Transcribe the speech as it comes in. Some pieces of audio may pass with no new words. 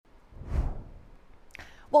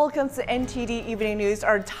Welcome to NTD Evening News.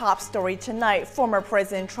 Our top story tonight, former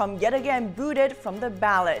President Trump yet again booted from the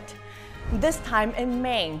ballot. This time in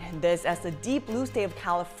Maine. This as the deep blue state of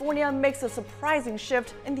California makes a surprising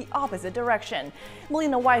shift in the opposite direction.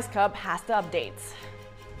 Melina Weisskopf has the updates.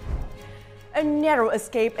 A narrow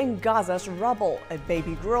escape in Gaza's rubble. A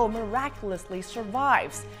baby girl miraculously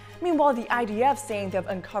survives. Meanwhile, the IDF saying they've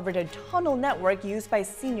uncovered a tunnel network used by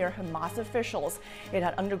senior Hamas officials. It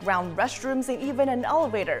had underground restrooms and even an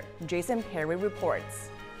elevator. Jason Perry reports.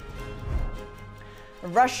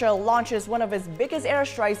 Russia launches one of its biggest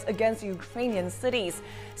airstrikes against Ukrainian cities.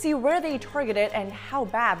 See where they targeted and how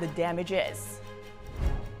bad the damage is.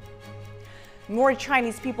 More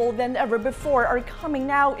Chinese people than ever before are coming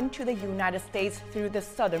now into the United States through the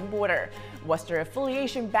southern border. What's their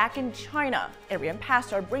affiliation back in China? Arian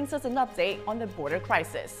Pastor brings us an update on the border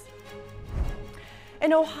crisis.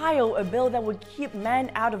 In Ohio, a bill that would keep men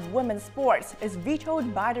out of women's sports is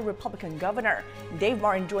vetoed by the Republican governor. Dave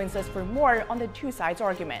Martin joins us for more on the two sides'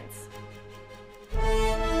 arguments.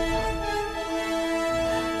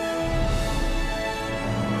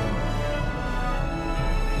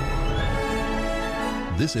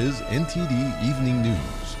 This is NTD Evening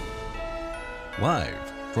News. Live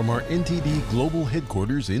from our NTD Global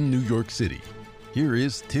Headquarters in New York City, here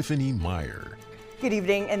is Tiffany Meyer. Good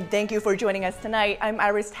evening and thank you for joining us tonight. I'm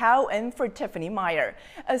Iris Tao and for Tiffany Meyer.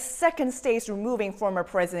 A second state removing former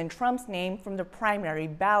President Trump's name from the primary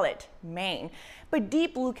ballot, Maine. But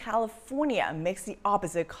deep blue California makes the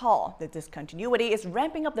opposite call. The discontinuity is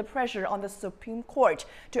ramping up the pressure on the Supreme Court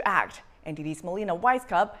to act. NTD's Melina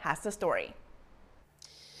Weisskopf has the story.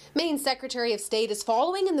 Maine's Secretary of State is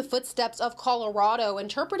following in the footsteps of Colorado,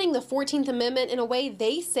 interpreting the 14th Amendment in a way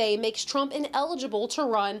they say makes Trump ineligible to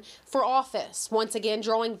run for office, once again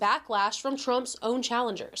drawing backlash from Trump's own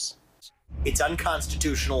challengers. It's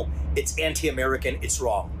unconstitutional, it's anti-American, it's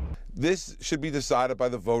wrong. This should be decided by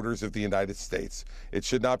the voters of the United States. It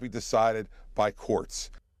should not be decided by courts.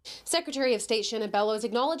 Secretary of State Shannon Bellows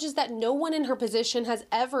acknowledges that no one in her position has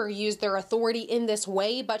ever used their authority in this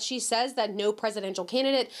way, but she says that no presidential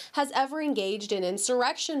candidate has ever engaged in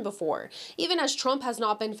insurrection before, even as Trump has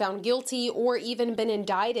not been found guilty or even been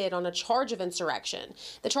indicted on a charge of insurrection.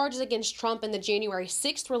 The charges against Trump in the January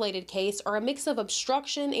 6th related case are a mix of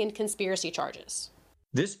obstruction and conspiracy charges.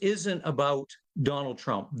 This isn't about Donald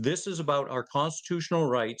Trump. This is about our constitutional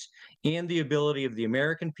rights and the ability of the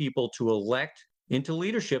American people to elect into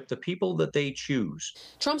leadership the people that they choose.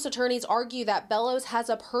 Trump's attorneys argue that Bellows has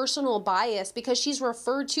a personal bias because she's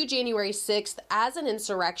referred to January 6th as an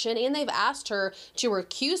insurrection, and they've asked her to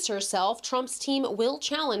recuse herself. Trump's team will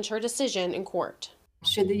challenge her decision in court.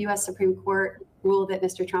 Should the U.S. Supreme Court rule that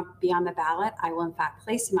Mr. Trump be on the ballot, I will in fact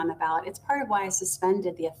place him on the ballot. It's part of why I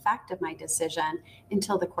suspended the effect of my decision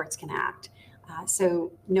until the courts can act.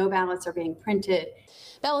 So no ballots are being printed.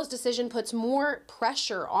 Bellows' decision puts more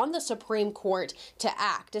pressure on the Supreme Court to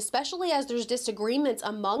act, especially as there's disagreements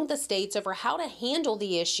among the states over how to handle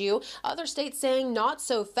the issue. Other states saying not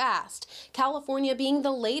so fast. California being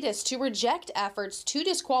the latest to reject efforts to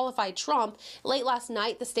disqualify Trump. Late last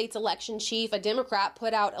night, the state's election chief, a Democrat,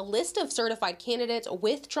 put out a list of certified candidates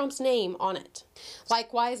with Trump's name on it.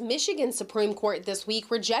 Likewise, Michigan's Supreme Court this week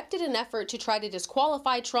rejected an effort to try to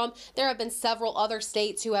disqualify Trump. There have been several other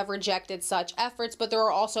states who have rejected such efforts, but there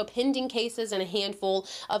are also pending cases in a handful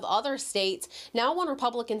of other states. Now, one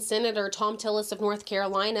Republican Senator, Tom Tillis of North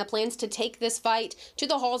Carolina, plans to take this fight to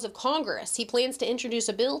the halls of Congress. He plans to introduce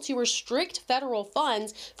a bill to restrict federal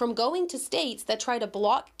funds from going to states that try to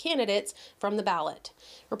block candidates from the ballot.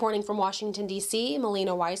 Reporting from Washington, D.C.,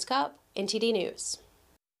 Melina Weisskopf, NTD News.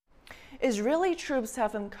 Israeli troops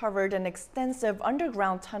have uncovered an extensive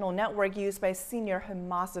underground tunnel network used by senior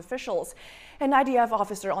Hamas officials. An IDF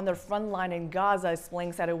officer on the front line in Gaza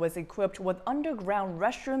explains that it was equipped with underground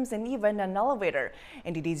restrooms and even an elevator.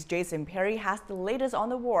 NTD's Jason Perry has the latest on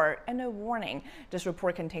the war and a warning. This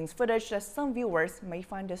report contains footage that some viewers may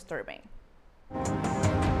find disturbing.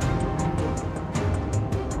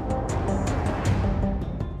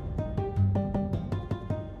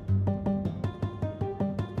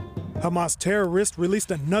 Hamas terrorists released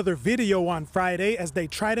another video on Friday as they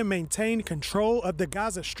try to maintain control of the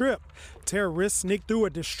Gaza Strip. Terrorists sneaked through a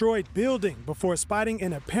destroyed building before spotting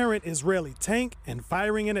an apparent Israeli tank and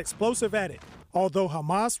firing an explosive at it. Although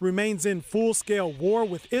Hamas remains in full-scale war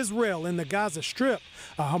with Israel in the Gaza Strip,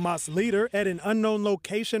 a Hamas leader at an unknown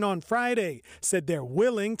location on Friday said they're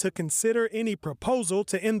willing to consider any proposal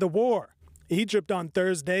to end the war. Egypt on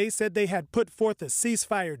Thursday said they had put forth a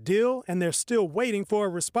ceasefire deal and they're still waiting for a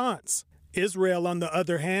response. Israel, on the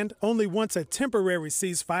other hand, only wants a temporary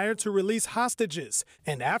ceasefire to release hostages,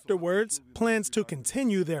 and afterwards plans to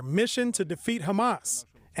continue their mission to defeat Hamas.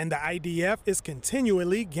 And the IDF is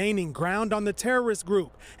continually gaining ground on the terrorist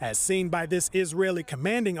group, as seen by this Israeli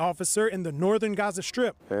commanding officer in the northern Gaza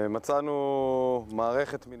Strip.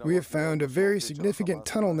 We have found a very significant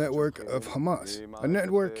tunnel network of Hamas, a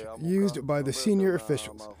network used by the senior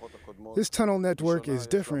officials. This tunnel network is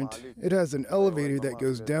different. It has an elevator that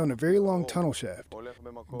goes down a very long tunnel shaft,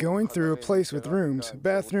 going through a place with rooms,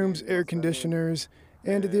 bathrooms, air conditioners,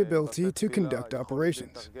 and the ability to conduct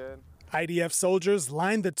operations. IDF soldiers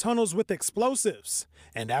lined the tunnels with explosives,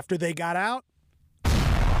 and after they got out,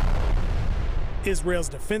 Israel's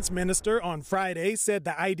defense minister on Friday said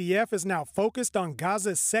the IDF is now focused on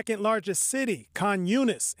Gaza's second largest city, Khan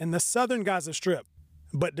Yunis, in the southern Gaza Strip.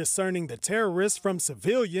 But discerning the terrorists from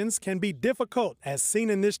civilians can be difficult, as seen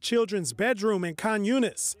in this children's bedroom in Khan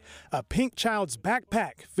Yunis, a pink child's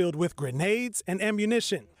backpack filled with grenades and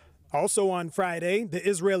ammunition. Also on Friday, the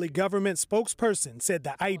Israeli government spokesperson said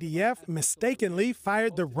the IDF mistakenly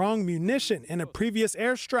fired the wrong munition in a previous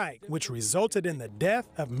airstrike, which resulted in the death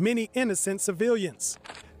of many innocent civilians.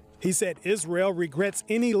 He said Israel regrets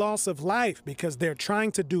any loss of life because they're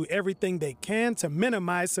trying to do everything they can to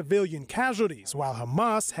minimize civilian casualties, while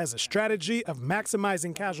Hamas has a strategy of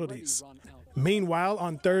maximizing casualties. Meanwhile,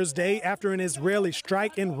 on Thursday, after an Israeli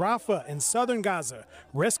strike in Rafah in southern Gaza,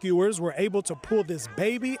 rescuers were able to pull this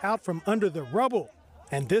baby out from under the rubble,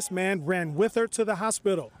 and this man ran with her to the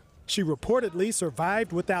hospital. She reportedly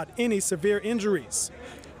survived without any severe injuries.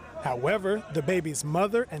 However, the baby's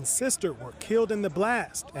mother and sister were killed in the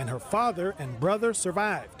blast, and her father and brother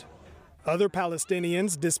survived. Other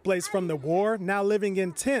Palestinians displaced from the war, now living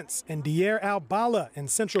in tents in Deir al-Bala in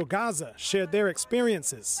central Gaza, shared their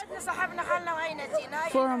experiences.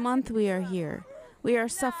 For a month we are here. We are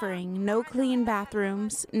suffering. No clean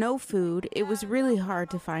bathrooms, no food. It was really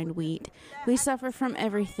hard to find wheat. We suffer from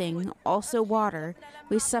everything, also water.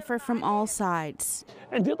 We suffer from all sides.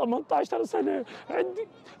 I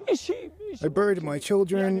buried my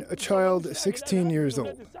children, a child 16 years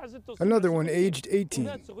old, another one aged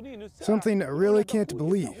 18, something I really can't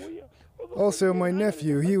believe. Also, my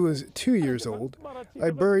nephew, he was 2 years old.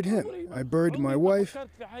 I buried him. I buried my wife.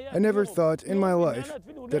 I never thought in my life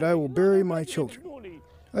that I will bury my children.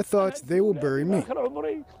 I thought they will bury me.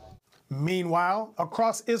 Meanwhile,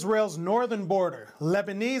 across Israel's northern border,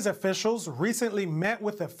 Lebanese officials recently met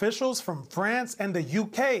with officials from France and the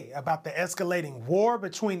UK about the escalating war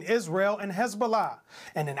between Israel and Hezbollah.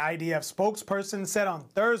 And an IDF spokesperson said on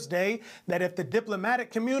Thursday that if the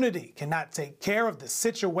diplomatic community cannot take care of the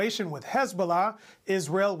situation with Hezbollah,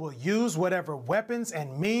 Israel will use whatever weapons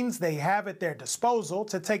and means they have at their disposal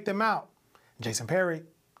to take them out. Jason Perry,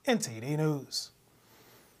 NTD News.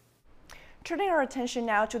 Turning our attention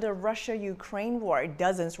now to the Russia-Ukraine war.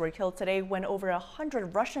 Dozens were killed today when over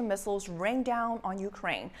 100 Russian missiles rained down on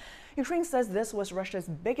Ukraine. Ukraine says this was Russia's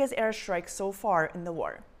biggest airstrike so far in the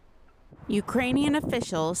war. Ukrainian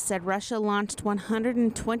officials said Russia launched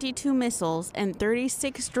 122 missiles and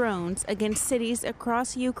 36 drones against cities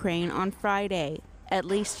across Ukraine on Friday. At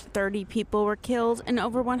least 30 people were killed and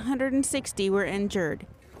over 160 were injured.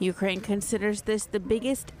 Ukraine considers this the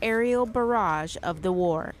biggest aerial barrage of the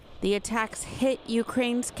war. The attacks hit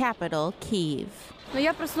Ukraine's capital, Kyiv.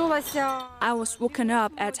 I was woken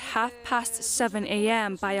up at 7:30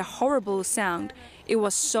 a.m. by a horrible sound. It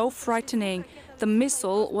was so frightening. The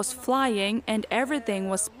missile was flying and everything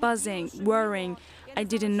was buzzing, whirring. I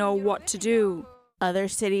didn't know what to do. Other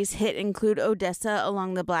cities hit include Odessa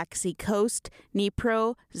along the Black Sea coast,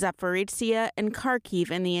 Dnipro, Zaporizhzhia, and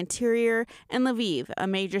Kharkiv in the interior, and Lviv, a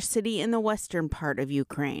major city in the western part of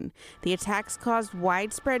Ukraine. The attacks caused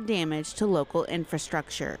widespread damage to local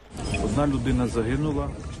infrastructure.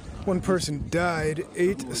 One person died,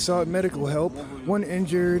 8 sought medical help, 1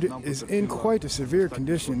 injured is in quite a severe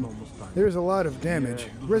condition. There's a lot of damage.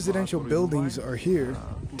 Residential buildings are here.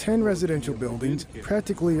 10 residential buildings,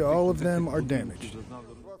 practically all of them are damaged.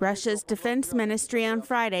 Russia's defense ministry on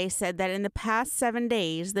Friday said that in the past 7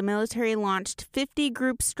 days, the military launched 50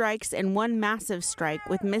 group strikes and 1 massive strike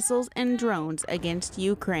with missiles and drones against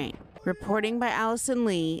Ukraine. Reporting by Allison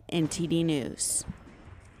Lee, NTD News.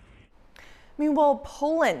 Meanwhile,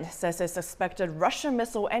 Poland says a suspected Russian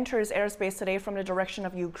missile enters airspace today from the direction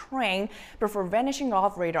of Ukraine before vanishing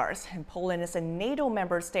off radars. And Poland is a NATO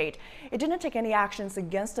member state. It didn't take any actions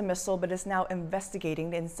against the missile, but is now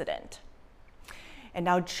investigating the incident. And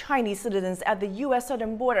now Chinese citizens at the U.S.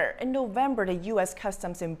 southern border. In November, the U.S.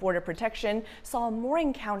 Customs and Border Protection saw more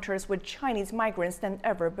encounters with Chinese migrants than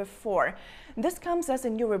ever before. This comes as a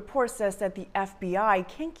new report says that the FBI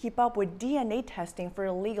can't keep up with DNA testing for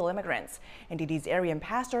illegal immigrants. NTD's Arian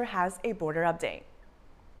Pastor has a border update.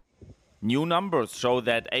 New numbers show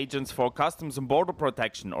that Agents for Customs and Border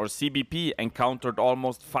Protection, or CBP, encountered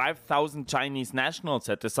almost 5,000 Chinese nationals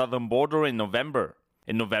at the southern border in November.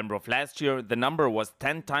 In November of last year, the number was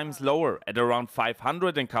 10 times lower at around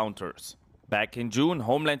 500 encounters. Back in June,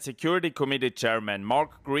 Homeland Security Committee Chairman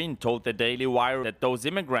Mark Green told the Daily Wire that those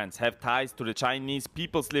immigrants have ties to the Chinese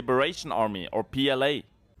People's Liberation Army, or PLA.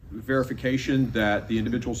 Verification that the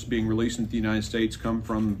individuals being released into the United States come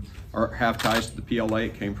from or have ties to the PLA.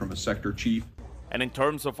 It came from a sector chief. And in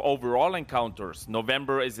terms of overall encounters,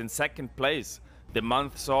 November is in second place. The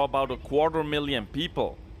month saw about 250,000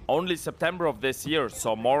 people. Only September of this year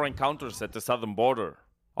saw more encounters at the southern border.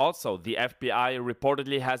 Also, the FBI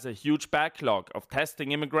reportedly has a huge backlog of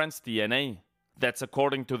testing immigrants' DNA. That's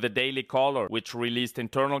according to the Daily Caller, which released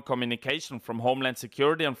internal communication from Homeland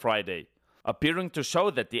Security on Friday, appearing to show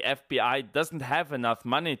that the FBI doesn't have enough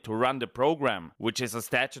money to run the program, which is a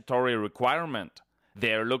statutory requirement.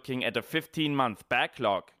 They are looking at a 15-month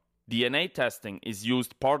backlog. DNA testing is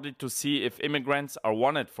used partly to see if immigrants are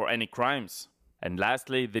wanted for any crimes. And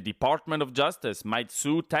lastly, the Department of Justice might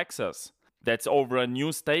sue Texas. That's over a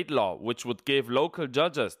new state law which would give local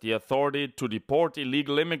judges the authority to deport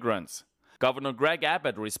illegal immigrants. Governor Greg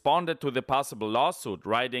Abbott responded to the possible lawsuit,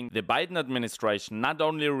 writing, "The Biden administration not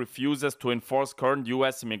only refuses to enforce current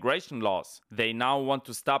U.S. immigration laws, they now want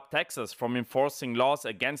to stop Texas from enforcing laws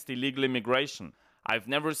against illegal immigration. I've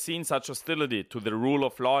never seen such hostility to the rule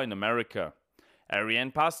of law in America."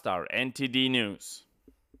 Arian Pastar, NTD News.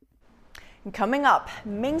 Coming up,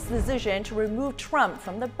 Maine's decision to remove Trump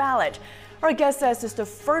from the ballot. Our guest says it's the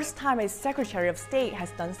first time a Secretary of State has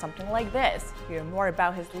done something like this. Hear more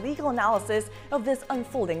about his legal analysis of this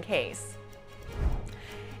unfolding case.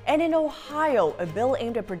 And in Ohio, a bill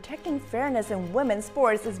aimed at protecting fairness in women's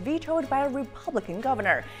sports is vetoed by a Republican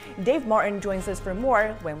governor. Dave Martin joins us for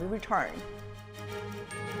more when we return.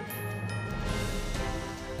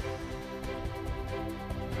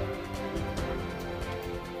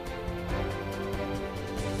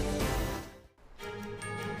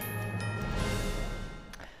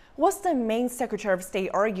 What's the Maine Secretary of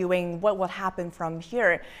State arguing? What will happen from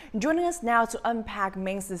here? Joining us now to unpack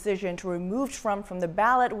Maine's decision to remove Trump from the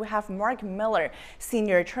ballot, we have Mark Miller,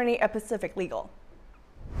 Senior Attorney at Pacific Legal.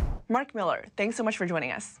 Mark Miller, thanks so much for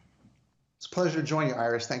joining us. It's a pleasure to join you,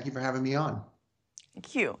 Iris. Thank you for having me on.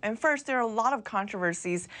 Thank you. And first, there are a lot of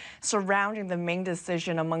controversies surrounding the Maine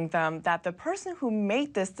decision, among them that the person who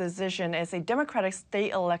made this decision is a Democratic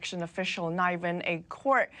state election official, not even a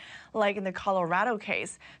court, like in the Colorado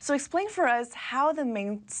case. So explain for us how the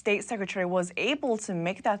Maine State Secretary was able to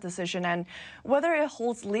make that decision and whether it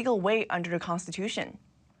holds legal weight under the Constitution.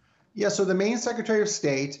 Yeah, so the Maine Secretary of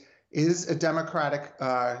State is a Democratic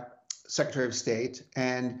Secretary of State,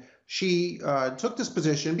 and she took this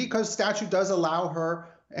position because statute does allow her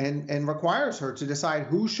and requires her to decide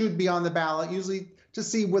who should be on the ballot, usually to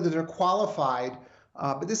see whether they're qualified.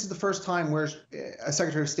 But this is the first time where a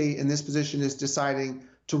Secretary of State in this position is deciding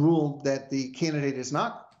to rule that the candidate is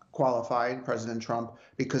not qualified, President Trump,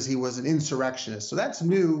 because he was an insurrectionist. So that's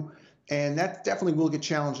new, and that definitely will get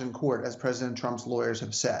challenged in court, as President Trump's lawyers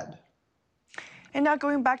have said. And now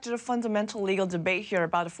going back to the fundamental legal debate here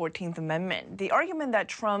about the 14th Amendment, the argument that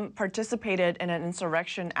Trump participated in an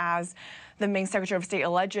insurrection, as the Maine Secretary of State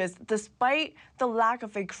alleges, despite the lack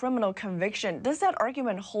of a criminal conviction, does that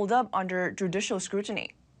argument hold up under judicial scrutiny?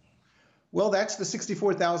 Well, that's the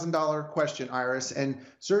 $64,000 question, Iris, and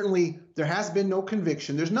certainly there has been no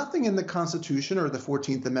conviction. There's nothing in the Constitution or the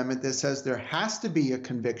 14th Amendment that says there has to be a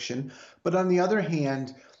conviction, but on the other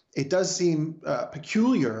hand, it does seem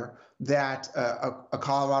peculiar that a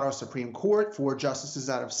Colorado Supreme Court, 4 justices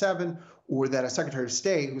out of 7, or that a Secretary of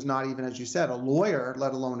State, who's not even, as you said, a lawyer,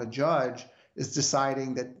 let alone a judge, is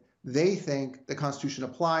deciding that they think the Constitution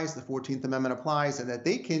applies, the 14th Amendment applies, and that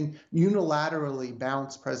they can unilaterally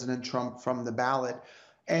bounce President Trump from the ballot.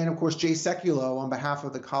 And of course, Jay Sekulow, on behalf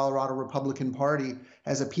of the Colorado Republican Party,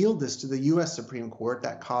 has appealed this to the U.S. Supreme Court,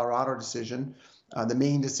 that Colorado decision. The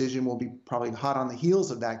Maine decision will be probably hot on the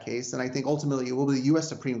heels of that case, and I think ultimately it will be the U.S.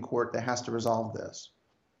 Supreme Court that has to resolve this.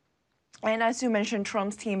 And as you mentioned,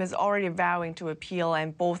 Trump's team is already vowing to appeal,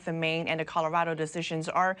 and both the Maine and the Colorado decisions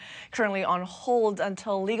are currently on hold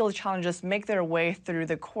until legal challenges make their way through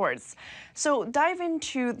the courts. So dive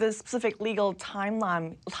into the specific legal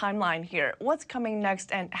timeline here. What's coming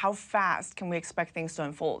next, and how fast can we expect things to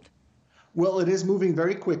unfold? Well, it is moving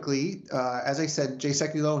very quickly. As I said, Jay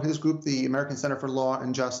Sekulow and his group, the American Center for Law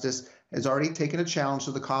and Justice, has already taken a challenge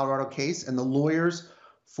to the Colorado case, and the lawyers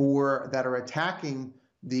that are attacking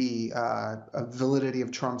the validity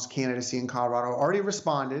of Trump's candidacy in Colorado already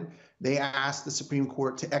responded. They asked the Supreme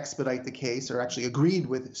Court to expedite the case, or actually agreed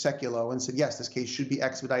with Sekulow and said, yes, this case should be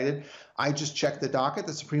expedited. I just checked the docket.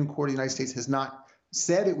 The Supreme Court of the United States has not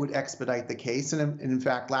said it would expedite the case. And in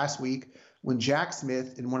fact, last week, when Jack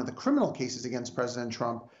Smith, in one of the criminal cases against President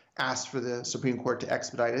Trump, asked for the Supreme Court to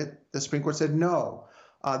expedite it, the Supreme Court said no.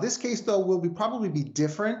 This case, though, will probably be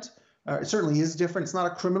different. It certainly is different. It's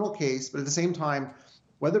not a criminal case, but at the same time,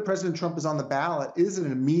 whether President Trump is on the ballot is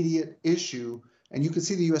an immediate issue. And you can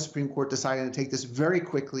see the U.S. Supreme Court deciding to take this very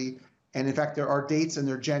quickly. And in fact, there are dates in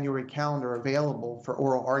their January calendar available for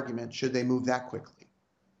oral argument should they move that quickly.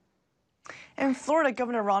 And Florida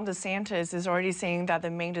Governor Ron DeSantis is already saying that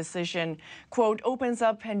the Maine decision, quote, opens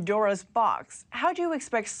up Pandora's box. How do you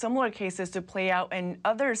expect similar cases to play out in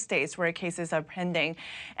other states where cases are pending?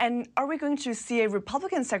 And are we going to see a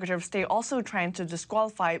Republican Secretary of State also trying to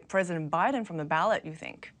disqualify President Biden from the ballot, you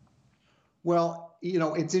think? Well,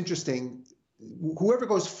 it's interesting. Whoever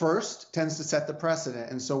goes first tends to set the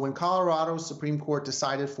precedent. And so when Colorado's Supreme Court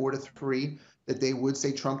decided 4-3 that they would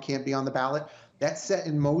say Trump can't be on the ballot, that set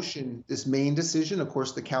in motion this Maine decision. Of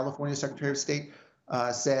course, the California Secretary of State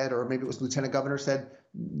said, or maybe it was Lieutenant Governor said,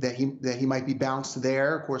 that he might be bounced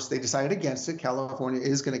there. Of course, they decided against it. California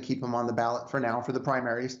is going to keep him on the ballot for now for the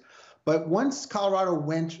primaries. But once Colorado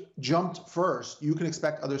jumped first, you can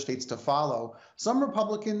expect other states to follow. Some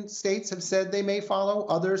Republican states have said they may follow.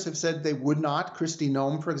 Others have said they would not. Kristi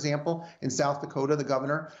Noem, for example, in South Dakota, the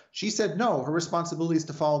governor, she said no, her responsibility is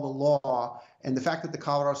to follow the law. And the fact that the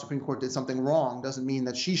Colorado Supreme Court did something wrong doesn't mean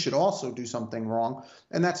that she should also do something wrong.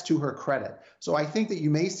 And that's to her credit. So I think that you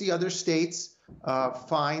may see other states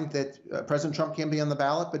find that President Trump can't be on the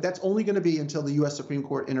ballot, but that's only going to be until the U.S. Supreme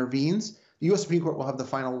Court intervenes. The U.S. Supreme Court will have the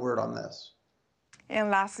final word on this. And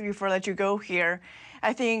lastly, before I let you go here,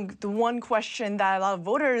 I think the one question that a lot of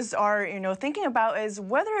voters are, thinking about is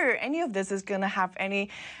whether any of this is going to have any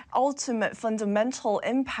ultimate fundamental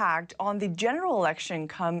impact on the general election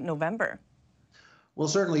come November. Well,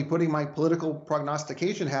 certainly putting my political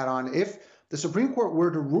prognostication hat on, if the Supreme Court were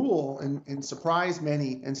to rule and surprise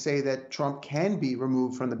many and say that Trump can be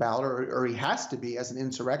removed from the ballot or he has to be as an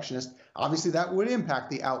insurrectionist, obviously that would impact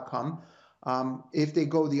the outcome. If they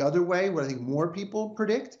go the other way, what I think more people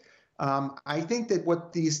predict, I think that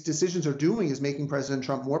what these decisions are doing is making President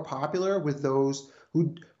Trump more popular with those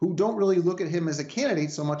who don't really look at him as a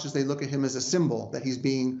candidate so much as they look at him as a symbol, that he's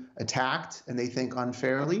being attacked and they think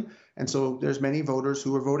unfairly. And so there's many voters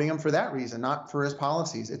who are voting him for that reason, not for his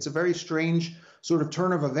policies. It's a very strange sort of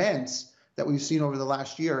turn of events that we've seen over the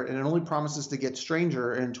last year, and it only promises to get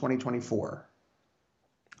stranger in 2024.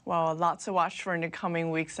 Well, a lot to watch for in the coming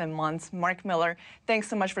weeks and months. Mark Miller, thanks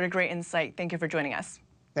so much for the great insight. Thank you for joining us.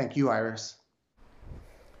 Thank you, Iris.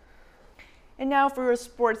 And now for your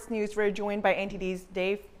sports news, we're joined by NTD's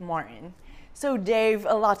Dave Martin. So Dave,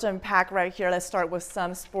 a lot to unpack right here. Let's start with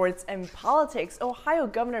some sports and politics. Ohio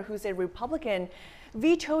governor, who's a Republican,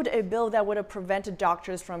 vetoed a bill that would have prevented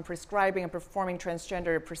doctors from prescribing and performing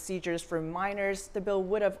transgender procedures for minors. The bill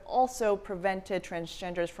would have also prevented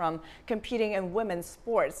transgenders from competing in women's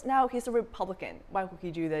sports. Now, he's a Republican. Why would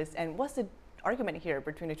he do this? And what's the argument here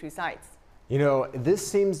between the two sides? This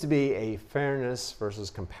seems to be a fairness versus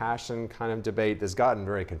compassion kind of debate that's gotten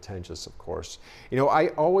very contentious, of course. I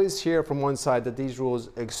always hear from one side that these rules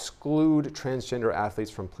exclude transgender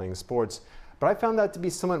athletes from playing sports, but I found that to be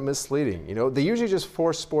somewhat misleading. They usually just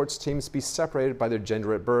force sports teams to be separated by their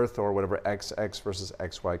gender at birth or whatever XX versus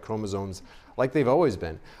XY chromosomes, like they've always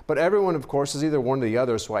been. But everyone, of course, is either one or the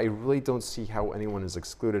other, so I really don't see how anyone is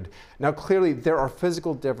excluded. Now, clearly, there are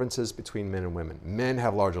physical differences between men and women. Men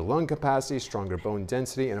have larger lung capacity, stronger bone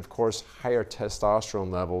density, and of course, higher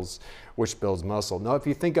testosterone levels, which builds muscle. Now, if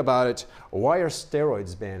you think about it, why are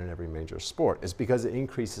steroids banned in every major sport? It's because it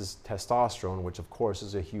increases testosterone, which of course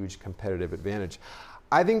is a huge competitive advantage.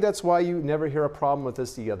 I think that's why you never hear a problem with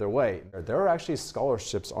this the other way. There are actually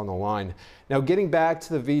scholarships on the line. Now, getting back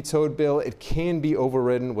to the vetoed bill, it can be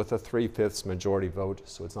overridden with a 3/5 majority vote,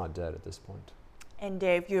 so it's not dead at this point. And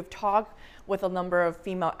Dave, you have talked with a number of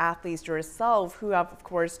female athletes yourself who have, of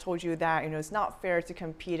course, told you that it's not fair to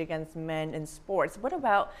compete against men in sports. What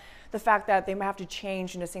about the fact that they might have to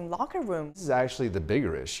change in the same locker room? This is actually the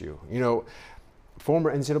bigger issue.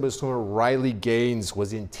 Former NCAA swimmer Riley Gaines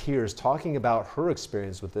was in tears talking about her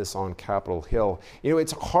experience with this on Capitol Hill.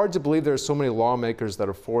 It's hard to believe there are so many lawmakers that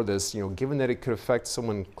are for this, given that it could affect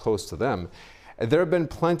someone close to them. There have been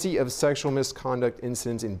plenty of sexual misconduct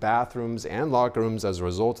incidents in bathrooms and locker rooms as a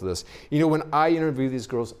result of this. You know, when I interview these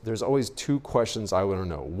girls, there's always two questions I want to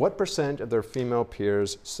know. What percent of their female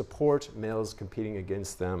peers support males competing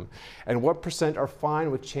against them? And what percent are fine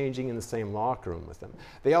with changing in the same locker room with them?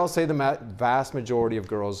 They all say the vast majority of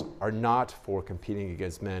girls are not for competing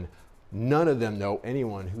against men. None of them know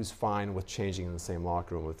anyone who's fine with changing in the same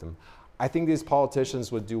locker room with them. I think these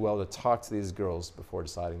politicians would do well to talk to these girls before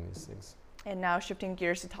deciding these things. And now shifting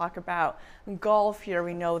gears to talk about golf here.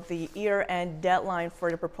 We know the year-end deadline for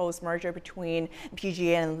the proposed merger between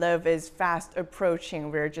PGA and LIV is fast approaching.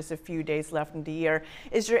 We're just a few days left in the year.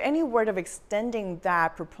 Is there any word of extending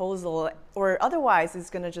that proposal, or otherwise it's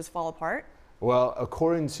going to just fall apart? Well,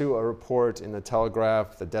 according to a report in the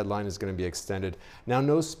Telegraph, the deadline is going to be extended. Now,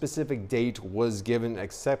 no specific date was given,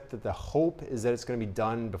 except that the hope is that it's going to be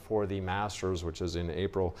done before the Masters, which is in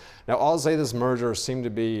April. Now, I'll say this merger seemed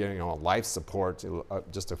to be, a life support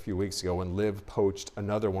just a few weeks ago when LIV poached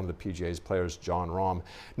another one of the PGA's players, Jon Rahm.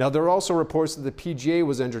 Now, there are also reports that the PGA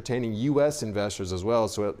was entertaining U.S. investors as well,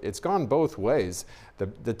 so it's gone both ways.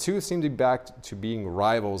 The two seem to be back to being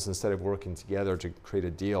rivals instead of working together to create a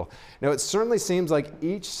deal. Now, it certainly seems like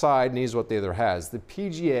each side needs what the other has. The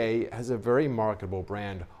PGA has a very marketable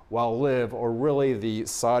brand, while LIV, or really the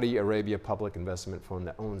Saudi Arabia public investment fund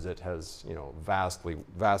that owns it, has vast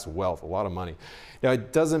wealth, a lot of money. Now,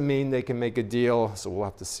 it doesn't mean they can make a deal, so we'll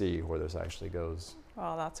have to see where this actually goes.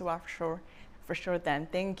 Well, that's for sure then.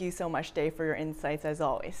 Thank you so much, Dave, for your insights as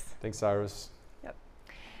always. Thanks, Iris.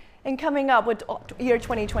 And coming up, with year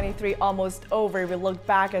 2023 almost over, we look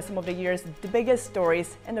back at some of the year's biggest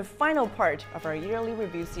stories in the final part of our yearly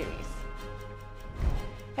review series.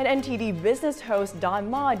 And NTD business host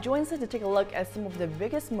Don Ma joins us to take a look at some of the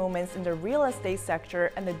biggest moments in the real estate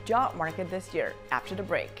sector and the job market this year after the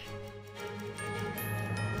break.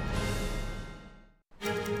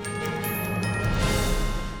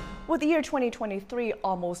 With the year 2023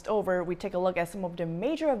 almost over, we take a look at some of the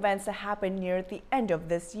major events that happened near the end of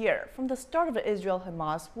this year. From the start of the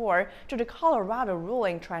Israel-Hamas war to the Colorado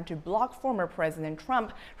ruling trying to block former President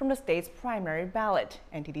Trump from the state's primary ballot.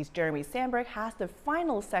 NTD's Jeremy Sandberg has the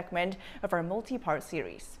final segment of our multi-part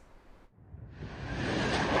series.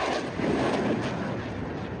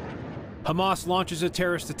 Hamas launches a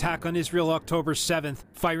terrorist attack on Israel October 7th,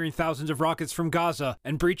 firing thousands of rockets from Gaza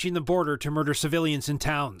and breaching the border to murder civilians in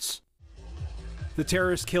towns. The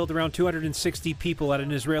terrorists killed around 260 people at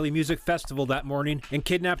an Israeli music festival that morning and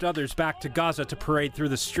kidnapped others back to Gaza to parade through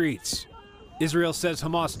the streets. Israel says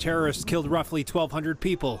Hamas terrorists killed roughly 1,200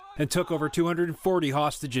 people and took over 240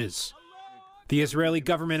 hostages. The Israeli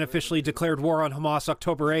government officially declared war on Hamas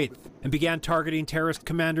October 8th and began targeting terrorist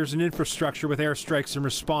commanders and infrastructure with airstrikes in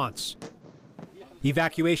response.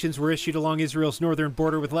 Evacuations were issued along Israel's northern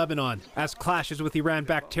border with Lebanon as clashes with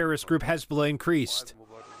Iran-backed terrorist group Hezbollah increased.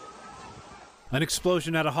 An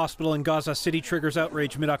explosion at a hospital in Gaza City triggers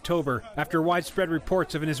outrage mid-October after widespread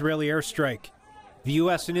reports of an Israeli airstrike. The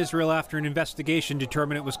U.S. and Israel, after an investigation,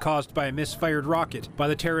 determined it was caused by a misfired rocket by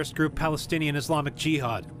the terrorist group Palestinian Islamic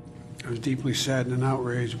Jihad. I was deeply saddened and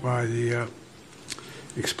outraged by the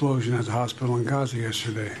explosion at the hospital in Gaza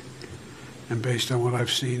yesterday. And based on what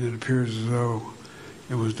I've seen, it appears as though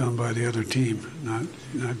it was done by the other team,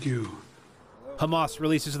 not you. Hamas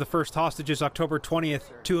releases the first hostages October 20th,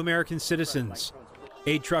 2 American citizens.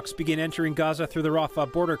 Aid trucks begin entering Gaza through the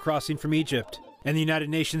Rafah border crossing from Egypt. And the United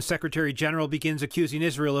Nations Secretary General begins accusing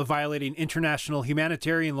Israel of violating international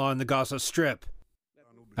humanitarian law in the Gaza Strip.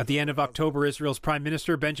 At the end of October, Israel's Prime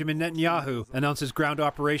Minister Benjamin Netanyahu announces ground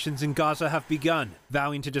operations in Gaza have begun,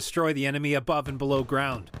 vowing to destroy the enemy above and below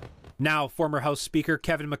ground. Now, former House Speaker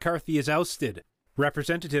Kevin McCarthy is ousted.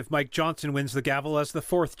 Representative Mike Johnson wins the gavel as the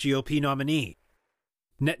 4th GOP nominee.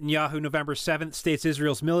 Netanyahu, November 7th, states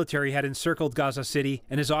Israel's military had encircled Gaza City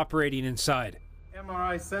and is operating inside.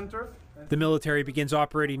 MRI center. The military begins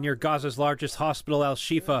operating near Gaza's largest hospital,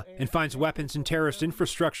 Al-Shifa, and finds weapons and terrorist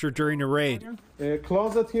infrastructure during a raid. A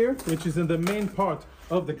closet here, which is in the main part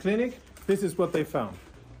of the clinic. This is what they found.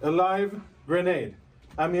 A live grenade,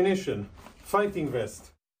 ammunition, fighting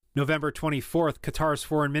vest. November 24th, Qatar's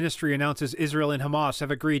foreign ministry announces Israel and Hamas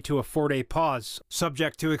have agreed to a 4-day pause,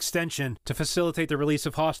 subject to extension, to facilitate the release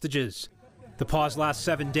of hostages. The pause lasts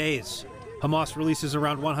 7 days. Hamas releases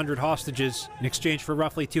around 100 hostages in exchange for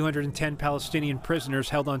roughly 210 Palestinian prisoners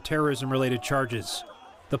held on terrorism-related charges.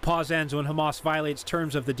 The pause ends when Hamas violates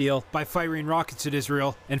terms of the deal by firing rockets at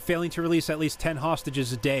Israel and failing to release at least 10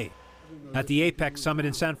 hostages a day. At the APEC summit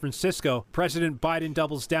in San Francisco, President Biden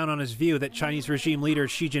doubles down on his view that Chinese regime leader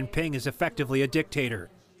Xi Jinping is effectively a dictator.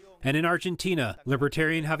 And in Argentina,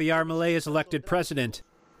 libertarian Javier Milei is elected president.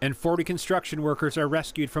 And 40 construction workers are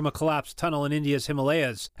rescued from a collapsed tunnel in India's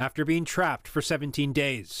Himalayas after being trapped for 17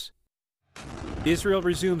 days. Israel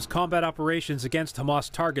resumes combat operations against Hamas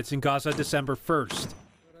targets in Gaza December 1st.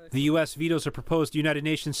 The U.S. vetoes a proposed United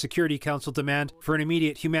Nations Security Council demand for an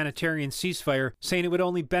immediate humanitarian ceasefire, saying it would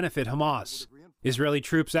only benefit Hamas. Israeli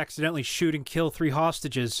troops accidentally shoot and kill 3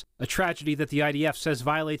 hostages, a tragedy that the IDF says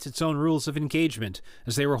violates its own rules of engagement,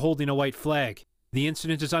 as they were holding a white flag. The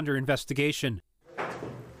incident is under investigation.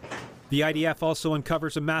 The IDF also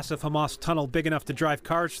uncovers a massive Hamas tunnel big enough to drive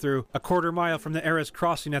cars through, a quarter-mile from the Erez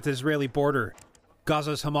crossing at the Israeli border.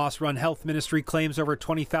 Gaza's Hamas-run health ministry claims over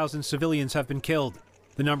 20,000 civilians have been killed.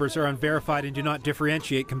 The numbers are unverified and do not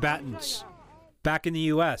differentiate combatants. Back in the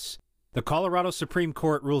U.S., the Colorado Supreme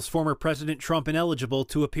Court rules former President Trump ineligible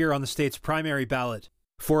to appear on the state's primary ballot.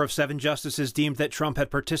 4 of 7 justices deemed that Trump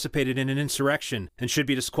had participated in an insurrection and should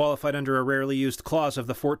be disqualified under a rarely used clause of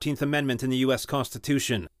the 14th Amendment in the U.S.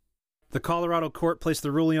 Constitution. The Colorado court placed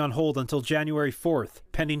the ruling on hold until January 4th,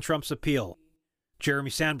 pending Trump's appeal. Jeremy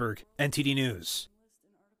Sandberg, NTD News.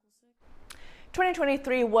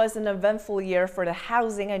 2023 was an eventful year for the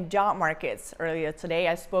housing and job markets. Earlier today,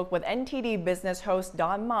 I spoke with NTD business host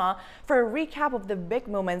Don Ma for a recap of the big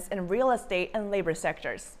moments in real estate and labor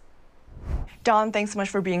sectors. Don, thanks so much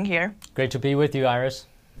for being here. Great to be with you, Iris.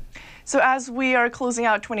 So as we are closing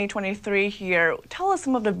out 2023 here, tell us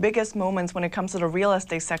some of the biggest moments when it comes to the real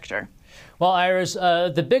estate sector. Well, Iris,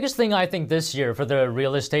 the biggest thing I think this year for the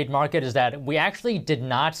real estate market is that we actually did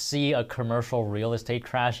not see a commercial real estate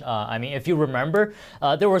crash. I mean, if you remember,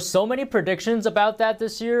 there were so many predictions about that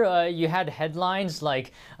this year. You had headlines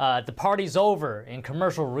like the party's over in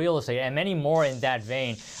commercial real estate and many more in that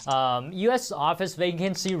vein. U.S. office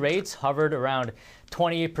vacancy rates hovered around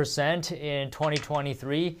 28% in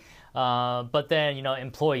 2023. But then,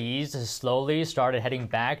 employees slowly started heading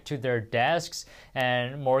back to their desks,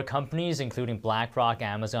 and more companies, including BlackRock,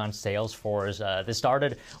 Amazon, Salesforce, they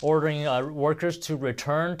started ordering workers to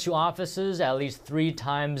return to offices at least 3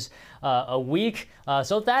 times a week.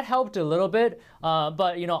 So that helped a little bit.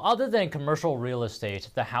 But, other than commercial real estate,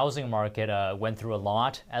 the housing market went through a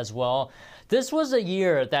lot as well. This was a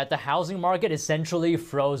year that the housing market essentially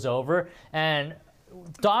froze over, and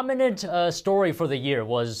dominant story for the year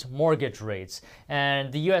was mortgage rates. And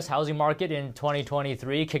the U.S. housing market in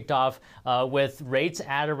 2023 kicked off with rates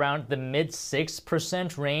at around the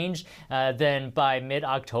mid-6% range. Then by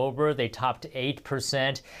mid-October, they topped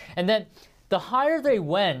 8%. And then the higher they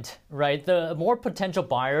went, right, the more potential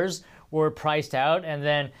buyers were priced out, and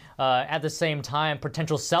then at the same time,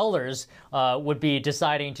 potential sellers would be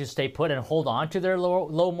deciding to stay put and hold on to their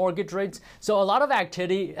low mortgage rates. So a lot of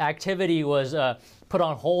activity was put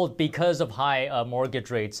on hold because of high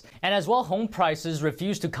mortgage rates. And as well, home prices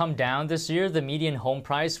refused to come down this year. The median home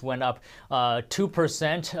price went up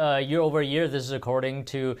 2% year over year. This is according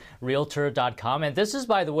to Realtor.com. And this is,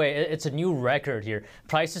 by the way, it's a new record here.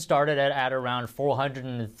 Prices started at around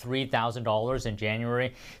 $403,000 in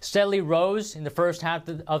January, steadily rose in the first half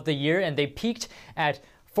of the year, and they peaked at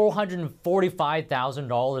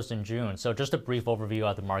 $445,000 in June. So just a brief overview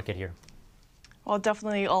of the market here. Well,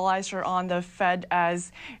 definitely all eyes are on the Fed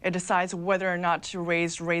as it decides whether or not to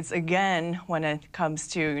raise rates again when it comes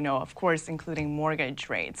to, of course, including mortgage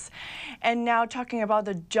rates. And now talking about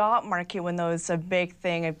the job market, when it's a big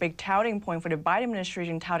thing, a big touting point for the Biden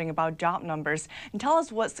administration, touting about job numbers. And tell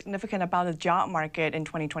us what's significant about the job market in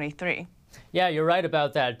 2023. Yeah, you're right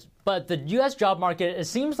about that. But the U.S. job market, it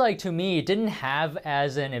seems like to me, didn't have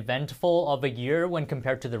as an eventful of a year when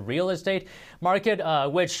compared to the real estate market,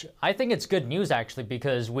 which I think it's good news actually,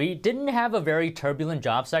 because we didn't have a very turbulent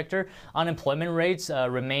job sector. Unemployment rates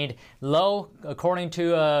remained low according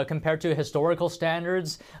to compared to historical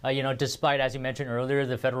standards. Despite, as you mentioned earlier,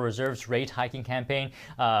 the Federal Reserve's rate hiking campaign,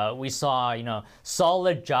 we saw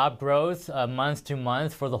solid job growth month to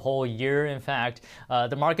month for the whole year. In fact,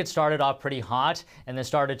 the market started off pretty hot and then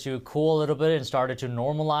started to cool a little bit and started to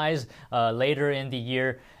normalize later in the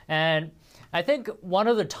year. And I think one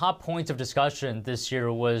of the top points of discussion this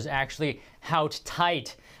year was actually how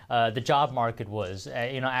tight the job market was.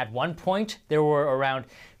 At one point, there were around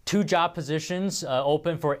 2 job positions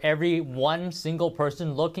open for every 1 single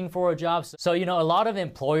person looking for a job. So, a lot of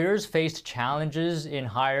employers faced challenges in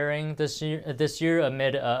hiring this year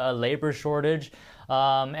amid a labor shortage.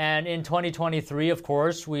 And in 2023, of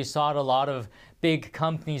course, we saw a lot of big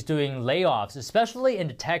companies doing layoffs, especially in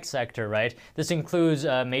the tech sector, right? This includes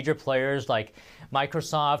major players like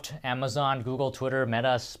Microsoft, Amazon, Google, Twitter,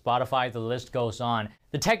 Meta, Spotify, the list goes on.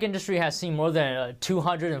 The tech industry has seen more than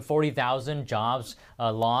 240,000 jobs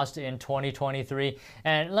lost in 2023.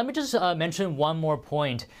 And let me just mention one more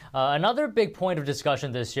point. Another big point of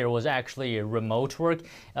discussion this year was actually remote work.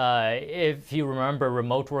 If you remember,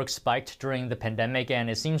 remote work spiked during the pandemic, and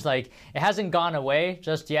it seems like it hasn't gone away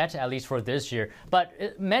just yet, at least for this year.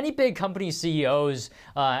 But many big company CEOs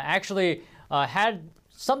actually had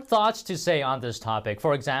some thoughts to say on this topic.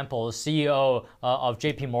 For example, CEO of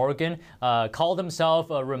JP Morgan called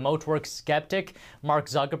himself a remote work skeptic. Mark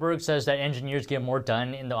Zuckerberg says that engineers get more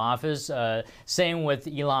done in the office. Same with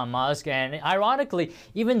Elon Musk. And ironically,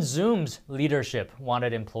 even Zoom's leadership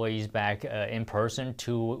wanted employees back in person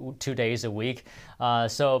 2 days a week.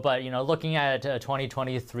 But looking at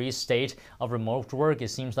 2023 state of remote work, it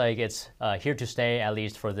seems like it's here to stay, at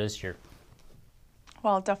least for this year.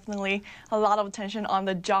 Well, definitely a lot of attention on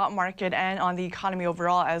the job market and on the economy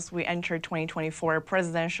overall as we enter 2024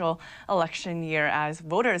 presidential election year, as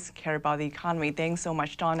voters care about the economy. Thanks so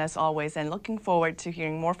much, Dawn, as always, and looking forward to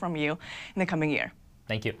hearing more from you in the coming year.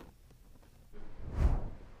 Thank you.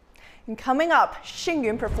 And coming up,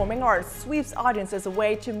 Xingyun Performing Arts sweeps audiences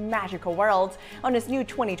away to magical worlds on its new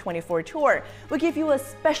 2024 tour. We'll give you a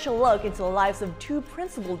special look into the lives of 2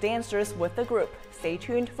 principal dancers with the group. Stay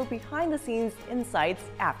tuned for behind-the-scenes insights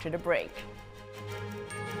after the break.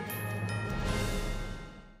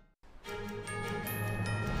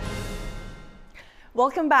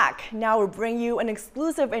 Welcome back. Now we'll bring you an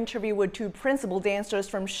exclusive interview with 2 principal dancers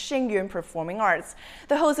from Xingyun Performing Arts.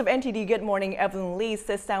 The host of NTD Good Morning, Evelyn Lee,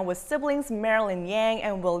 sits down with siblings Marilyn Yang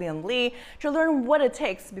and William Lee to learn what it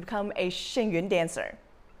takes to become a Xingyun dancer.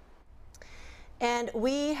 And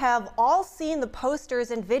we have all seen the posters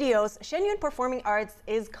and videos. Xingyun Performing Arts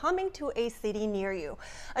is coming to a city near you.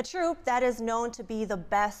 A troupe that is known to be the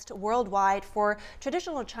best worldwide for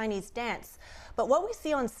traditional Chinese dance. But what we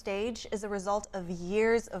see on stage is a result of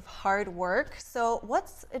years of hard work. So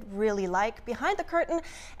what's it really like behind the curtain,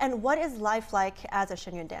 and what is life like as a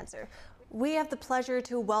Xingyun dancer? We have the pleasure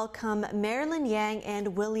to welcome Marilyn Yang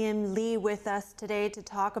and William Lee with us today to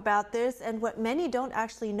talk about this. And what many don't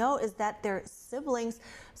actually know is that they're siblings.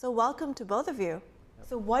 So welcome to both of you.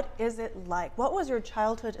 So what is it like? What was your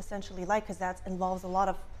childhood essentially like? Because that involves a lot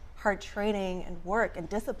of hard training and work and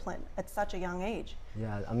discipline at such a young age.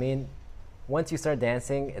 Yeah, I mean, once you start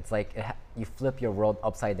dancing, it's like you flip your world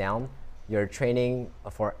upside down. You're training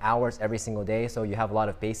for hours every single day. So you have a lot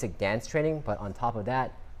of basic dance training, but on top of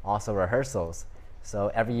that, also rehearsals.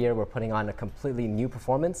 So every year we're putting on a completely new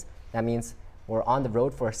performance. That means we're on the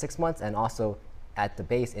road for 6 months and also at the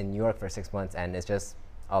base in New York for 6 months. And it's just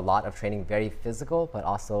a lot of training, very physical, but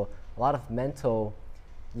also a lot of mental.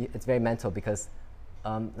 It's very mental because,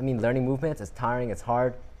 learning movements is tiring, it's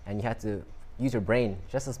hard, and you have to use your brain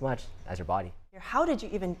just as much as your body. How did you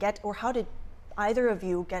even get, or how did either of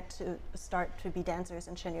you get to start to be dancers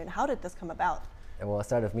in Xingyun? How did this come about? Well, it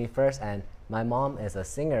started with me first, and my mom is a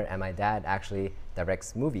singer, and my dad actually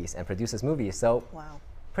directs movies and produces movies. So wow,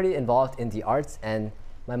 pretty involved in the arts, and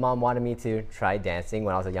my mom wanted me to try dancing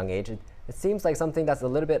when I was a young age. It seems like something that's a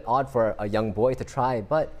little bit odd for a young boy to try,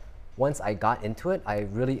 but once I got into it, I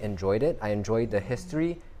really enjoyed it. I enjoyed the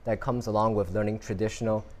history that comes along with learning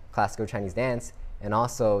traditional classical Chinese dance, and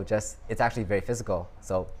also just, it's actually very physical.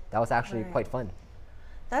 So that was actually quite fun.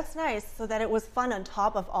 That's nice, so that it was fun on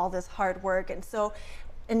top of all this hard work.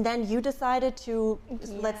 And then you decided to,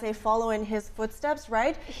 let's say, follow in his footsteps,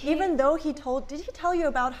 right? Even though did he tell you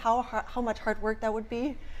about how much hard work that would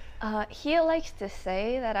be? He likes to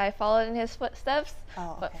say that I followed in his footsteps,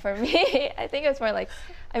 but for me, I think it was more like,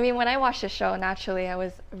 when I watched the show, naturally, I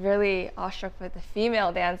was really awestruck with the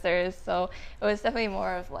female dancers, so it was definitely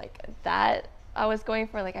more of like that I was going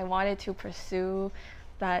for. Like, I wanted to pursue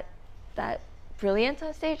that brilliance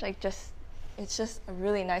on stage. It's just a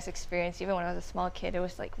really nice experience. Even when I was a small kid, it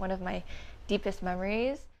was like one of my deepest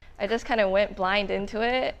memories. I just kind of went blind into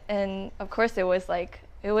it, and of course it was like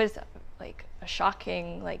a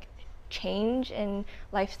shocking change in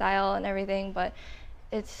lifestyle and everything, but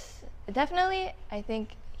it's definitely, I think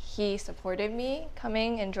he supported me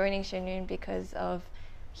coming and joining Xingyun because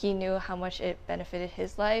he knew how much it benefited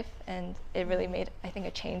his life, and it really made, I think,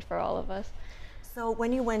 a change for all of us. So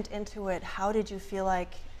when you went into it, how did you feel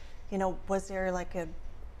like, was there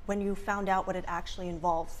when you found out what it actually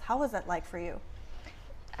involves, how was that like for you?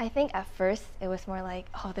 I think at first it was more like,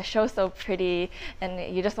 oh, the show's so pretty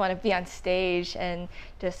and you just want to be on stage and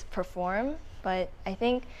just perform. But I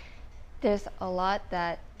think there's a lot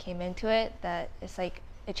that came into it that it's like,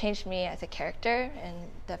 it changed me as a character, and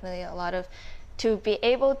definitely a lot of to be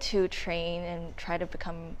able to train and try to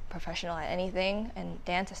become professional at anything, and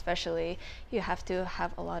dance especially, you have to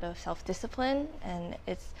have a lot of self-discipline, and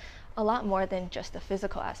it's a lot more than just the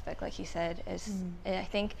physical aspect, like you said. I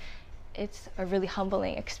think it's a really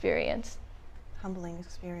humbling experience. Humbling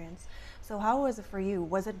experience. So how was it for you?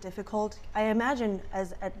 Was it difficult? I imagine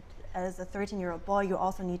as a 13-year-old boy, you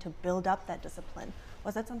also need to build up that discipline.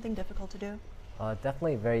 Was that something difficult to do?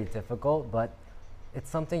 Definitely very difficult, but it's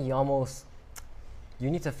something you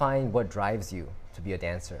need to find what drives you to be a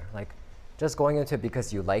dancer. Like, just going into it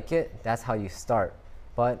because you like it, that's how you start.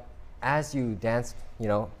 But as you dance,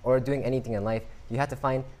 or doing anything in life, you have to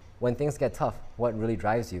find, when things get tough, what really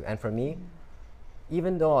drives you. And for me,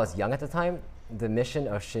 even though I was young at the time, the mission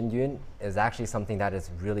of Xinyun is actually something that is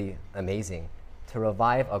really amazing. To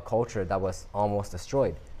revive a culture that was almost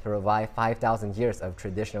destroyed, to revive 5,000 years of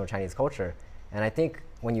traditional Chinese culture. And I think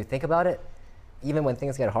when you think about it, even when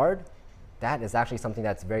things get hard, that is actually something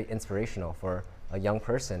that's very inspirational for a young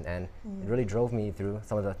person, and it really drove me through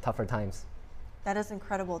some of the tougher times. That is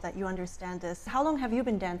incredible that you understand this. How long have you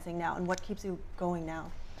been dancing now, and what keeps you going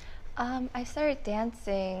now? I started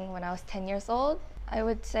dancing when I was 10 years old. I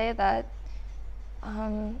would say that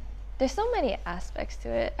there's so many aspects to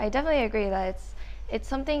it. I definitely agree that it's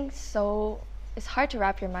something it's hard to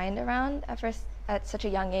wrap your mind around at first at such a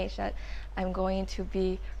young age, that I'm going to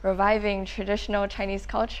be reviving traditional Chinese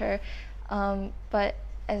culture. But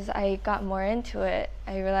as I got more into it,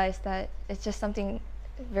 I realized that it's just something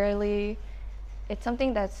it's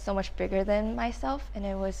something that's so much bigger than myself, and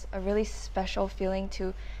it was a really special feeling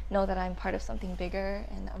to know that I'm part of something bigger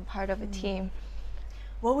and I'm part of a team.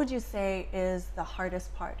 What would you say is the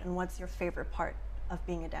hardest part, and what's your favorite part of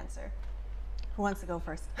being a dancer? Who wants to go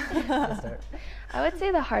first? I would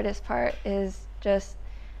say the hardest part is just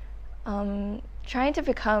trying to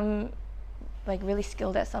become really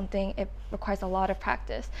skilled at something. It requires a lot of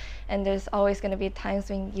practice, and there's always going to be times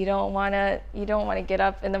when you don't want to get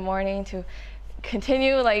up in the morning to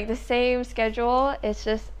continue the same schedule. It's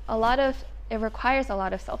just it requires a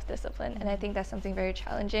lot of self-discipline, and I think that's something very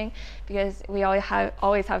challenging, because we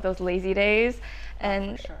always have those lazy days,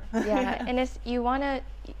 and yeah, and you want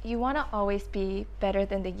to always be better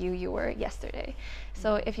than the you were yesterday.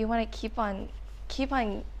 So if you want to keep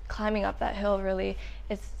on climbing up that hill, really,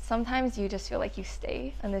 it's sometimes you just feel like you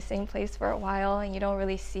stay in the same place for a while and you don't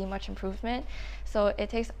really see much improvement. So it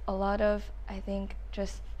takes a lot of, I think,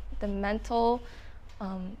 just the mental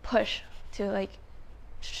push to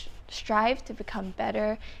strive to become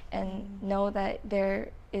better, and know that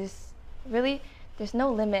there's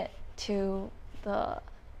no limit to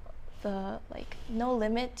no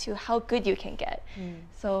limit to how good you can get.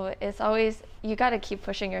 So it's always, you got to keep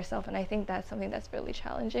pushing yourself, and I think that's something that's really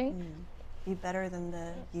challenging. Be better than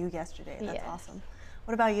the you yesterday. That's awesome.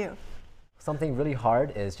 What about you? Something really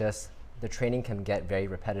hard is just the training can get very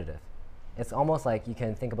repetitive. It's almost like you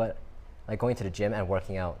can think about going to the gym and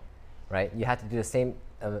working out, right? You have to do the same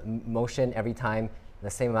motion every time, the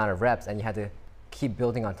same amount of reps, and you have to keep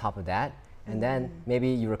building on top of that. And then maybe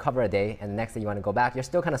you recover a day, and the next day you want to go back. You're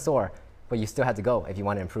still kind of sore, but you still have to go if you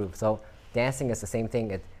want to improve. So dancing is the same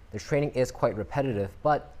thing. The training is quite repetitive,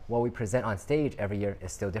 but what we present on stage every year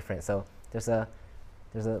is still different. So there's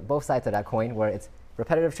both sides of that coin, where it's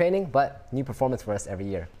repetitive training, but new performance for us every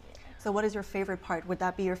year. So what is your favorite part? Would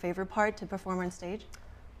that be your favorite part, to perform on stage?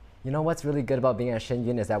 You know what's really good about being at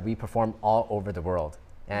Xinyun is that we perform all over the world.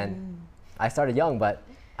 And I started young, but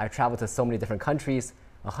I've traveled to so many different countries,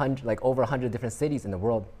 over 100 different cities in the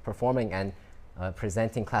world, performing and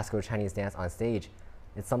presenting classical Chinese dance on stage.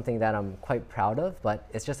 It's something that I'm quite proud of, but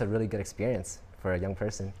it's just a really good experience for a young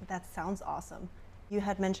person. That sounds awesome. You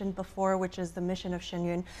had mentioned before, which is the mission of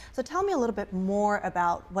Xinyun. So tell me a little bit more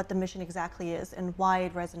about what the mission exactly is and why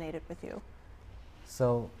it resonated with you.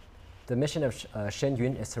 So the mission of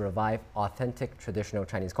Xinyun is to revive authentic traditional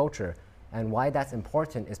Chinese culture. And why that's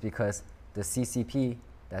important is because the CCP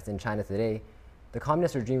that's in China today, the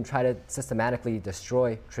communist regime tried to systematically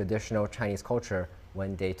destroy traditional Chinese culture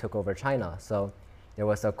when they took over China. So there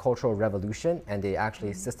was a cultural revolution, and they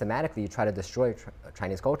actually systematically tried to destroy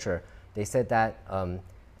Chinese culture. They said that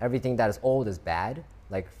everything that is old is bad,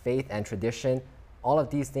 like faith and tradition, all of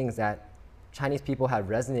these things that Chinese people have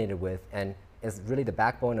resonated with and is really the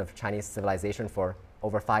backbone of Chinese civilization for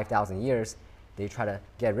over 5,000 years. They try to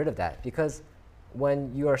get rid of that, because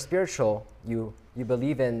when you are spiritual, you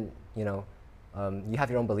believe in, you have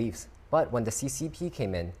your own beliefs. But when the CCP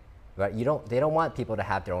came in, right, they don't want people to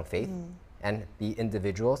have their own faith and be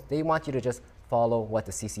individuals. They want you to just follow what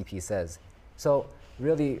the CCP says. So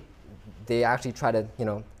really, they actually try to,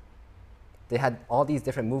 they had all these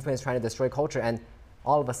different movements trying to destroy culture, and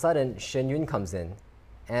all of a sudden Shen Yun comes in,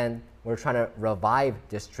 and we're trying to revive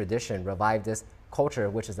this tradition, revive this culture,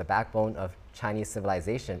 which is the backbone of Chinese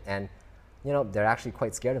civilization. And they're actually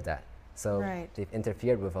quite scared of that. So they've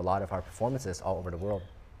interfered with a lot of our performances all over the world.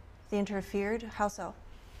 They interfered? How so?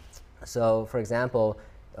 So, for example,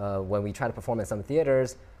 when we try to perform in some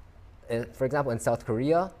theaters, for example, in South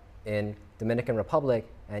Korea, in Dominican Republic,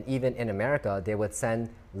 and even in America, they would send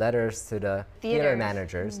letters to the theater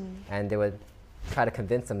managers, and they would try to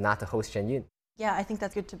convince them not to host Shen Yun. Yeah, I think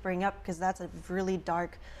that's good to bring up because that's a really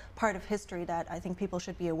dark part of history that I think people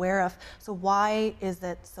should be aware of. So why is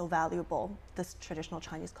it so valuable, this traditional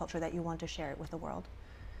Chinese culture, that you want to share it with the world?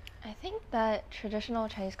 I think that traditional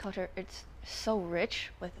Chinese culture, it's so rich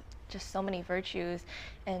with just so many virtues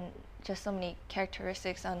and just so many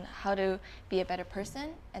characteristics on how to be a better person,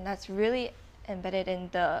 and that's really embedded in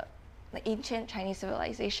the ancient Chinese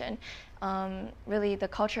civilization. Really, the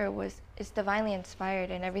culture is divinely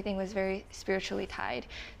inspired, and everything was very spiritually tied.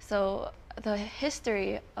 So the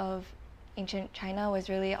history of ancient China was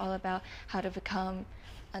really all about how to become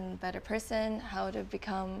a better person, how to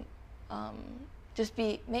become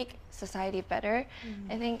make society better,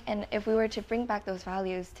 I think. And if we were to bring back those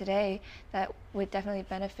values today, that would definitely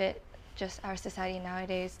benefit just our society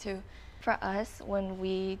nowadays too. For us, when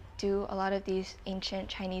we do a lot of these ancient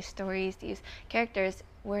Chinese stories, these characters,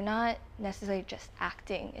 we're not necessarily just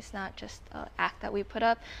acting. It's not just an act that we put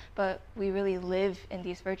up, but we really live in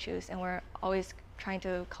these virtues, and we're always trying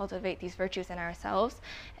to cultivate these virtues in ourselves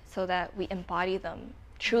so that we embody them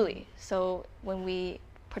truly. So when we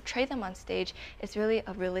portray them on stage, it's really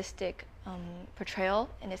a realistic portrayal,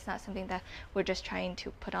 and it's not something that we're just trying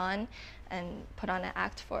to put on an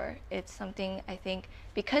act for. It's something, I think,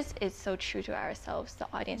 because it's so true to ourselves, the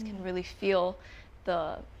audience can really feel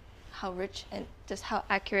how rich and just how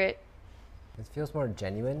accurate. It feels more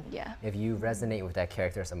genuine if you resonate with that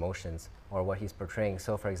character's emotions or what he's portraying.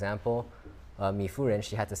 So for example, Mi Furen,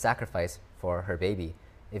 she had to sacrifice for her baby.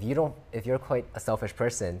 If you're quite a selfish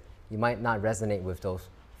person, you might not resonate with those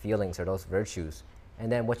feelings or those virtues.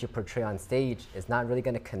 And then what you portray on stage is not really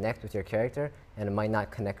going to connect with your character, and it might not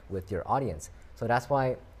connect with your audience. So that's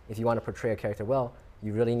why if you want to portray a character well,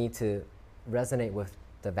 you really need to resonate with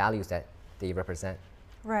the values that they represent.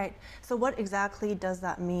 Right. So what exactly does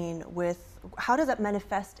that mean how does that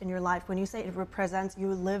manifest in your life? When you say it represents, you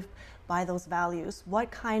live by those values, what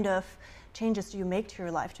kind of changes do you make to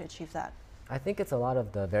your life to achieve that? I think it's a lot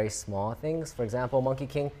of the very small things. For example, Monkey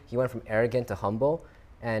King, he went from arrogant to humble.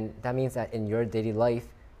 And that means that in your daily life,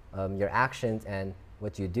 your actions and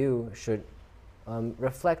what you do should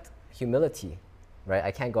reflect humility, right?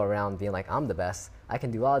 I can't go around being like, I'm the best, I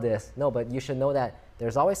can do all this. No, but you should know that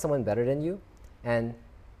there's always someone better than you. And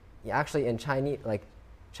actually in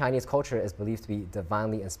Chinese culture is believed to be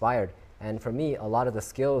divinely inspired. And for me, a lot of the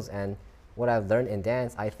skills and what I've learned in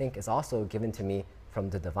dance, I think is also given to me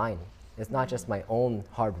from the divine. It's not just my own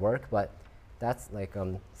hard work, but that's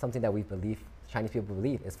something that we believe, Chinese people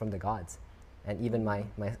believe, is from the gods. And even my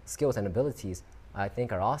skills and abilities, I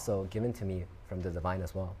think, are also given to me from the divine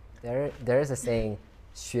as well. There is a saying,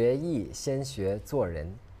 学艺先学做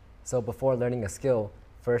人. So before learning a skill,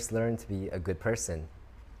 first learn to be a good person.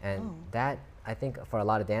 And that, I think, for a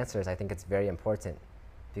lot of dancers, I think it's very important,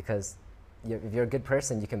 because if you're a good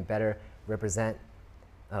person, you can better represent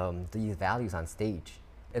these values on stage.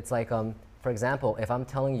 It's like, for example, if I'm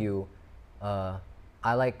telling you,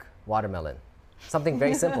 I like watermelon, something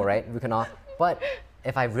very simple, right? But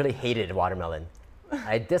if I really hated watermelon,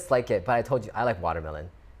 I dislike it, but I told you I like watermelon,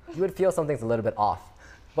 you would feel something's a little bit off.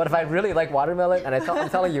 But if I really like watermelon and I'm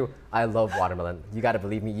telling you I love watermelon, you gotta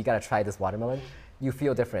believe me, you gotta try this watermelon, you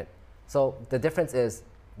feel different. So the difference is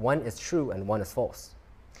one is true and one is false.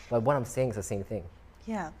 But what I'm saying is the same thing.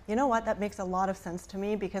 Yeah, you know what? That makes a lot of sense to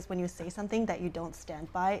me, because when you say something that you don't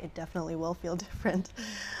stand by, it definitely will feel different.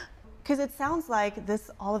 Because it sounds like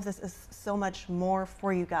all of this is so much more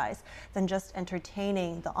for you guys than just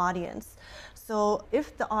entertaining the audience. So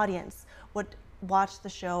if the audience would watch the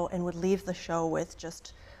show and would leave the show with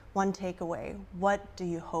just one takeaway, what do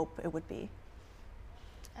you hope it would be?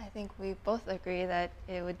 I think we both agree that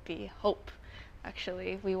it would be hope,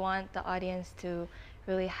 actually. We want the audience to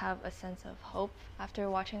really have a sense of hope after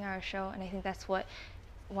watching our show, and I think that's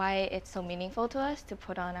why it's so meaningful to us to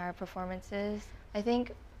put on our performances. I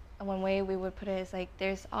think one way we would put it is like,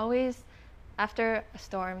 there's always, after a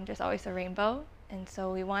storm, there's always a rainbow, and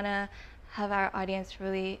so we want to have our audience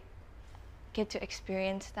really get to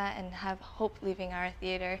experience that and have hope leaving our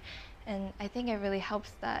theater. And I think it really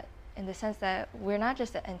helps that in the sense that we're not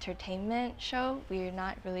just an entertainment show. We're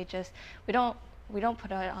not really just, we don't we don't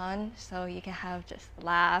put it on so you can have just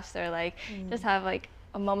laughs or like just have like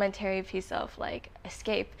a momentary piece of like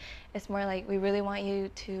escape. It's more like we really want you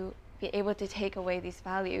to be able to take away these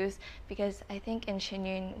values, because I think in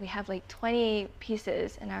Shinyun we have like 20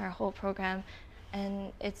 pieces in our whole program,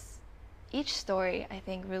 and it's each story I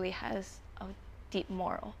think really has a deep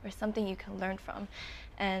moral or something you can learn from,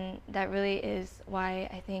 and that really is why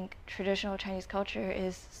I think traditional Chinese culture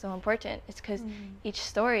is so important. It's because each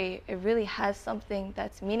story, it really has something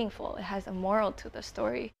that's meaningful. It has a moral to the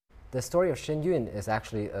story. The story of Shinyun is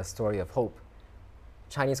actually a story of hope.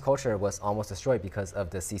 Chinese culture was almost destroyed because of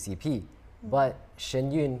the CCP, but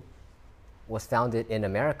Shinyun was founded in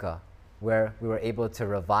America, where we were able to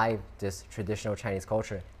revive this traditional Chinese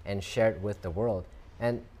culture and share it with the world.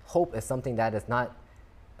 And hope is something that is not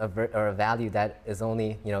a value that is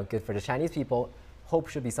only good for the Chinese people. Hope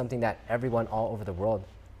should be something that everyone all over the world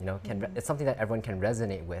it's something that everyone can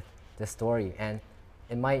resonate with, this story, and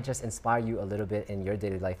it might just inspire you a little bit in your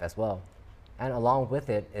daily life as well. And along with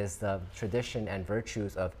it is the tradition and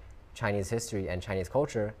virtues of Chinese history and Chinese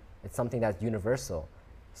culture. It's something that's universal.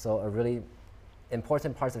 So a really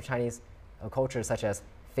important parts of Chinese culture, such as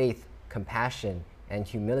faith, compassion, and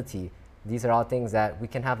humility, these are all things that we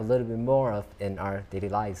can have a little bit more of in our daily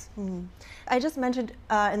lives. I just mentioned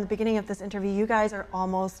in the beginning of this interview, you guys are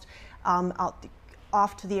almost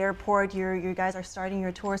off to the airport. You guys are starting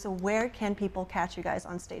your tour. So where can people catch you guys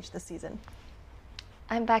on stage this season?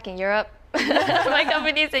 I'm back in Europe. My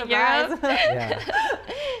company's in Europe. Yeah.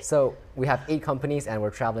 So we have 8 companies and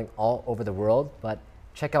we're traveling all over the world, but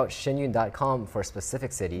check out Shinyun.com for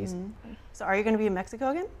specific cities. So are you going to be in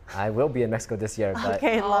Mexico again? I will be in Mexico this year. But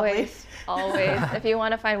okay, always. If you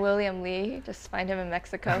want to find William Lee, just find him in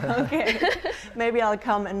Mexico. Okay, maybe I'll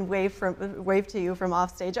come and wave to you from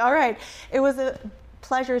offstage. All right, it was a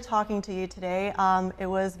pleasure talking to you today. It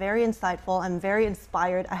was very insightful. I'm very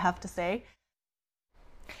inspired, I have to say.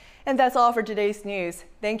 And that's all for today's news.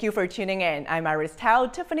 Thank you for tuning in. I'm Iris Tao.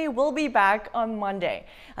 Tiffany will be back on Monday.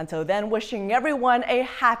 Until then, wishing everyone a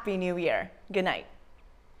happy new year. Good night.